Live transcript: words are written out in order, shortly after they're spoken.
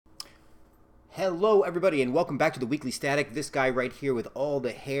Hello, everybody, and welcome back to the Weekly Static. This guy right here with all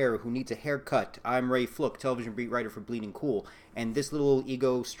the hair who needs a haircut. I'm Ray Flook, television beat writer for Bleeding Cool. And this little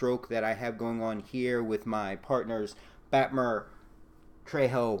ego stroke that I have going on here with my partners, Batmer,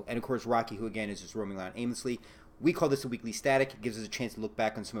 Trejo, and of course Rocky, who again is just roaming around aimlessly. We call this a Weekly Static. It gives us a chance to look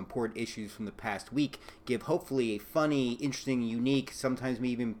back on some important issues from the past week, give hopefully a funny, interesting, unique, sometimes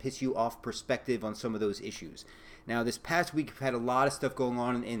maybe even piss you off perspective on some of those issues. Now, this past week, we've had a lot of stuff going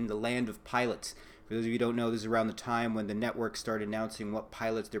on in the land of pilots. For those of you who don't know, this is around the time when the network started announcing what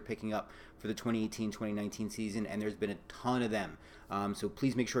pilots they're picking up for the 2018-2019 season, and there's been a ton of them. So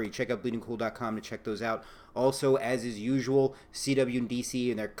please make sure you check out bleedingcool.com to check those out. Also, as is usual, CW and DC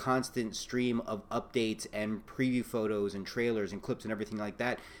and their constant stream of updates and preview photos and trailers and clips and everything like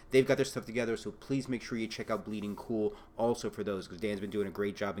that, they've got their stuff together, so please make sure you check out Bleeding Cool also for those, because Dan's been doing a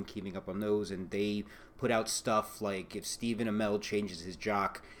great job in keeping up on those, and they put out stuff like if Stephen Amell changes his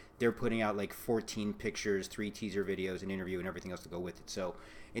jock, they're putting out like 14 pictures, 3 teaser videos, an interview, and everything else to go with it. So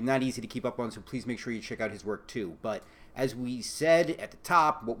it's not easy to keep up on, so please make sure you check out his work too. But as we said at the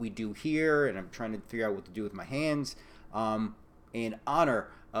top, what we do here, and I'm trying to figure out what to do with my hands, in honor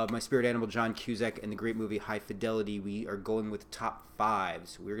of my spirit animal John Cusack and the great movie High Fidelity, we are going with the top 5.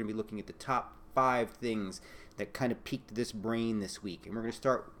 So we're going to be looking at the top 5 things that kind of piqued this brain this week. And we're going to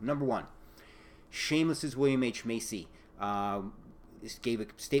start number 1. Shameless's William H. Macy gave a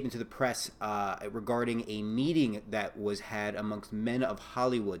statement to the press regarding a meeting that was had amongst men of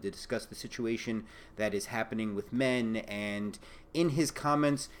Hollywood to discuss the situation that is happening with men. And in his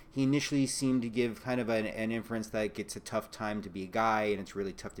comments, he initially seemed to give kind of an inference that it's a tough time to be a guy, and it's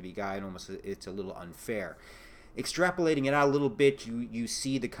really tough to be a guy, and almost it's a little unfair. Extrapolating it out a little bit, you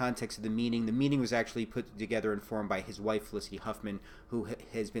see the context of the meeting. The meeting was actually put together and formed by his wife, Felicity Huffman, who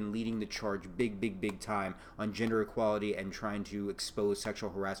has been leading the charge big time on gender equality and trying to expose sexual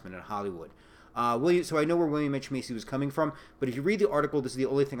harassment in Hollywood. So I know where William H. Macy was coming from, but if you read the article, this is the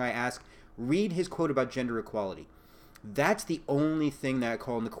only thing I ask. Read his quote about gender equality. That's the only thing that I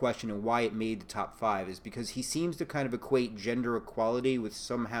call into question, and why it made the top 5 is because he seems to kind of equate gender equality with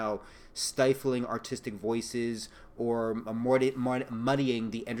somehow stifling artistic voices or muddying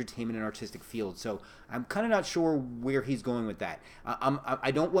the entertainment and artistic field. So I'm kind of not sure where he's going with that.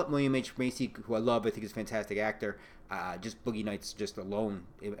 I don't want William H. Macy, who I love, I think is a fantastic actor. Just Boogie Nights just alone,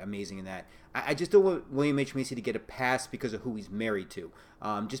 amazing in that. I just don't want William H. Macy to get a pass because of who he's married to.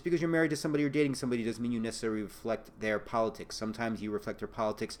 Just because you're married to somebody or dating somebody doesn't mean you necessarily reflect their politics. Sometimes you reflect their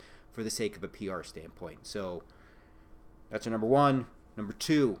politics for the sake of a PR standpoint. So that's our number 1. Number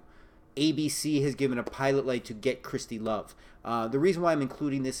 2, ABC has given a pilot light to Get Christy Love. The reason why I'm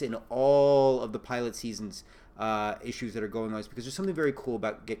including this in all of the pilot season's issues that are going on is because there's something very cool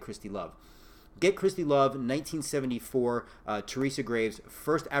about Get Christy Love. Get Christy Love, 1974, Teresa Graves,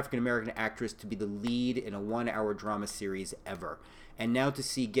 first African-American actress to be the lead in a 1-hour drama series ever. And now to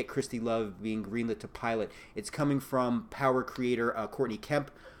see Get Christy Love being greenlit to pilot, it's coming from Power creator Courtney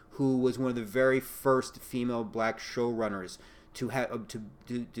Kemp, who was one of the very first female black showrunners to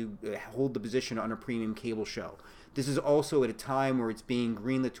hold the position on a premium cable show. This is also at a time where it's being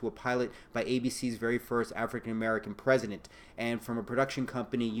greenlit to a pilot by ABC's very first African-American president, and from a production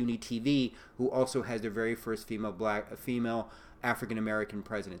company, UniTV, who also has their very first female African-American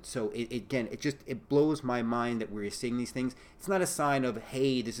president. So it blows my mind that we're seeing these things. It's not a sign of,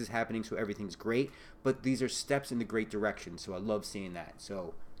 hey, this is happening so everything's great, but these are steps in the great direction. So I love seeing that.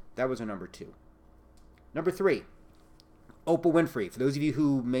 So that was our number 2. Number 3. Oprah Winfrey. For those of you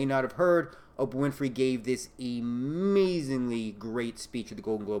who may not have heard, Oprah Winfrey gave this amazingly great speech at the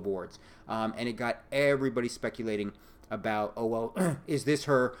Golden Globe Awards. And it got everybody speculating about, is this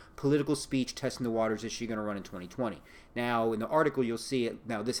her political speech testing the waters? Is she going to run in 2020? Now, in the article, you'll see it.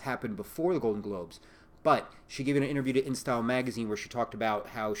 Now, this happened before the Golden Globes. But she gave an interview to InStyle magazine where she talked about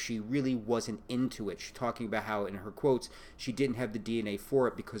how she really wasn't into it. She's talking about how, in her quotes, she didn't have the DNA for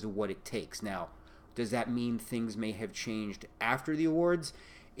it because of what it takes. Now, does that mean things may have changed after the awards?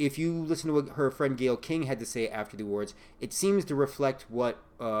 If you listen to what her friend Gayle King had to say after the awards, it seems to reflect what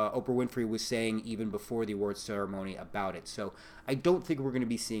Oprah Winfrey was saying even before the awards ceremony about it. So I don't think we're going to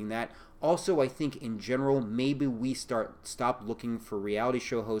be seeing that. Also, I think in general, maybe we stop looking for reality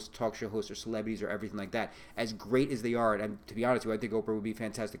show hosts, talk show hosts, or celebrities or everything like that. As great as they are, and to be honest with you, I think Oprah would be a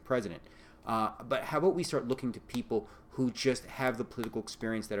fantastic president. But how about we start looking to people who just have the political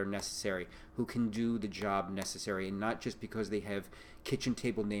experience that are necessary, who can do the job necessary, and not just because they have kitchen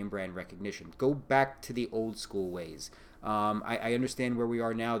table name brand recognition. Go back to the old school ways. I understand where we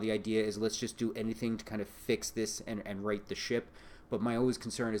are now. The idea is let's just do anything to kind of fix this and right the ship. But my always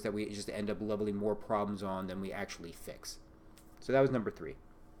concern is that we just end up leveling more problems on than we actually fix. So that was number 3.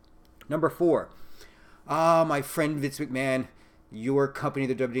 Number 4. My friend Vince McMahon, your company,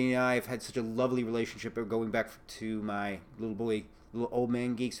 the WWE, and I have had such a lovely relationship going back to my little old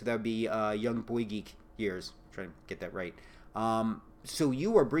man geek. So that would be young boy geek years. I'm trying to get that right. So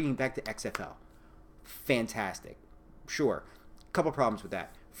you are bringing back the XFL. Fantastic. Sure. Couple problems with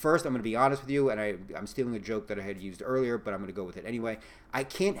that. First, I'm going to be honest with you, and I'm stealing a joke that I had used earlier, but I'm going to go with it anyway. I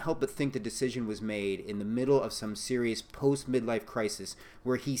can't help but think the decision was made in the middle of some serious post-midlife crisis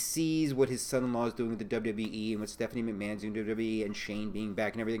where he sees what his son-in-law is doing with the WWE and what Stephanie McMahon's doing with WWE and Shane being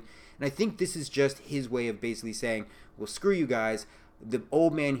back and everything. And I think this is just his way of basically saying, well, screw you guys. The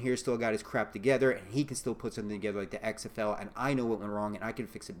old man here still got his crap together, and he can still put something together like the XFL, and I know what went wrong, and I can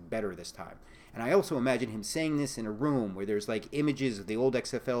fix it better this time. And I also imagine him saying this in a room where there's like images of the old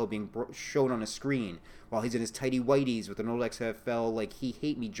XFL being shown on a screen while he's in his tighty whities with an old XFL like He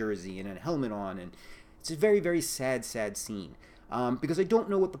Hate Me jersey and a helmet on, and it's a very, very sad scene. Because I don't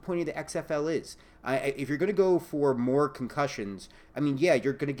know what the point of the XFL is. If you're going to go for more concussions, I mean, yeah,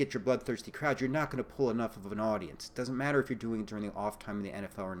 you're going to get your bloodthirsty crowd. You're not going to pull enough of an audience. It doesn't matter if you're doing it during the off time of the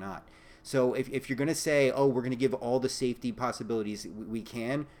NFL or not. So if you're going to say, oh, we're going to give all the safety possibilities we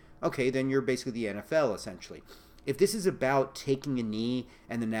can, okay, then you're basically the NFL, essentially. If this is about taking a knee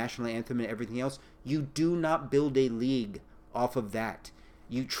and the national anthem and everything else, you do not build a league off of that.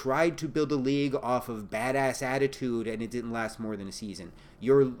 You tried to build a league off of badass attitude, and it didn't last more than a season.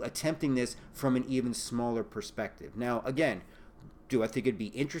 You're attempting this from an even smaller perspective. Now, again, do I think it'd be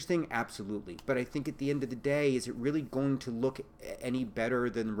interesting? Absolutely. But I think at the end of the day, is it really going to look any better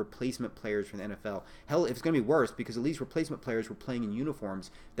than replacement players from the NFL? Hell, it's going to be worse because at least replacement players were playing in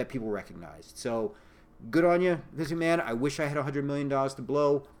uniforms that people recognized. So, good on you, Vince McMahon. I wish I had $100 million to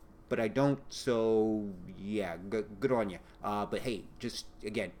blow, but I don't, so yeah, good on you. But hey, just,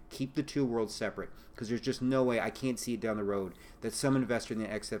 again, keep the two worlds separate, because there's just no way, I can't see it down the road, that some investor in the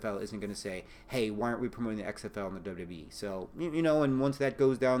XFL isn't going to say, hey, why aren't we promoting the XFL and the WWE? So, and once that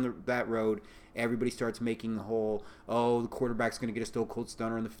goes down that road, everybody starts making the whole, oh, the quarterback's going to get a Stone Cold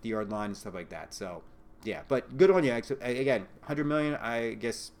Stunner on the 50-yard line and stuff like that. So, yeah, but good on you. Again, $100 million, I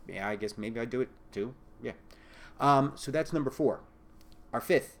guess maybe I'd do it too. Yeah. So that's number 4. Our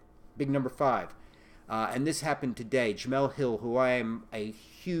 5th. Big number 5. And this happened today. Jemele Hill, who I am a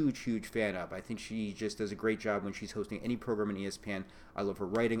huge fan of. I think she just does a great job when she's hosting any program on ESPN. I love her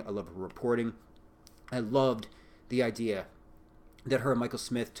writing. I love her reporting. I loved the idea that her and Michael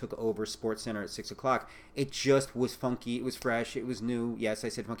Smith took over SportsCenter at 6 o'clock. It just was funky. It was fresh. It was new. Yes, I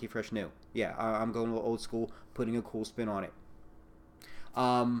said funky, fresh, new. Yeah, I'm going a little old school, putting a cool spin on it.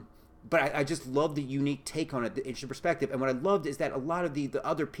 But I just love the unique take on it, the interesting perspective. And what I loved is that a lot of the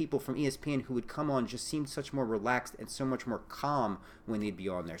other people from ESPN who would come on just seemed such more relaxed and so much more calm when they'd be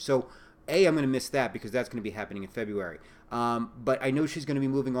on there. So, I'm going to miss that because that's going to be happening in February. But I know she's going to be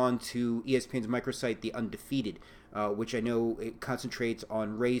moving on to ESPN's microsite, The Undefeated, which I know it concentrates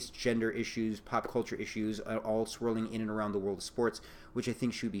on race, gender issues, pop culture issues, all swirling in and around the world of sports, which I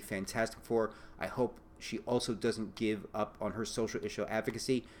think she would be fantastic for. I hope she also doesn't give up on her social issue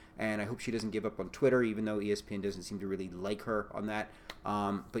advocacy, and I hope she doesn't give up on Twitter, even though ESPN doesn't seem to really like her on that.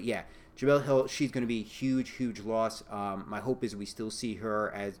 But yeah, Jemele Hill, she's going to be a huge loss. My hope is we still see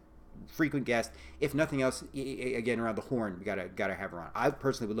her as frequent guest, if nothing else, again, around the horn. We gotta have her on. I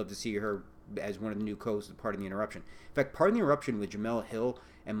personally would love to see her as one of the new co-hosts of Pardon the Interruption. In fact, Pardon the Interruption with Jemele Hill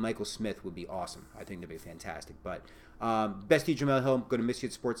and Michael Smith would be awesome. I think that'd be fantastic. But bestie Jemele Hill, I'm going to miss you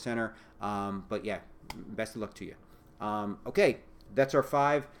at SportsCenter. But yeah, best of luck to you. Okay, that's our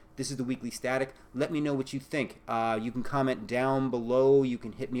 5. This is the Weekly Static. Let me know what you think. You can comment down below. You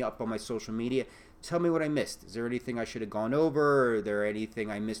can hit me up on my social media. Tell me what I missed. Is there anything I should have gone over? Is there anything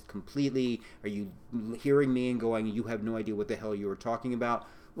I missed completely? Are you hearing me and going, you have no idea what the hell you were talking about?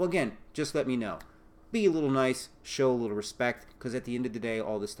 Well, again, just let me know. Be a little nice, show a little respect, because at the end of the day,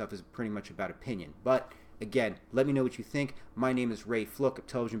 all this stuff is pretty much about opinion. But again, let me know what you think. My name is Ray Flook, a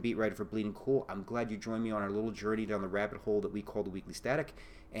television beat writer for Bleeding Cool. I'm glad you joined me on our little journey down the rabbit hole that we call the Weekly Static.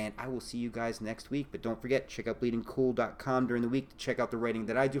 And I will see you guys next week. But don't forget, check out bleedingcool.com during the week to check out the writing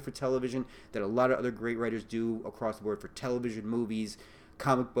that I do for television, that a lot of other great writers do across the board for television, movies,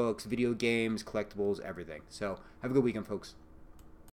 comic books, video games, collectibles, everything. So have a good weekend, folks.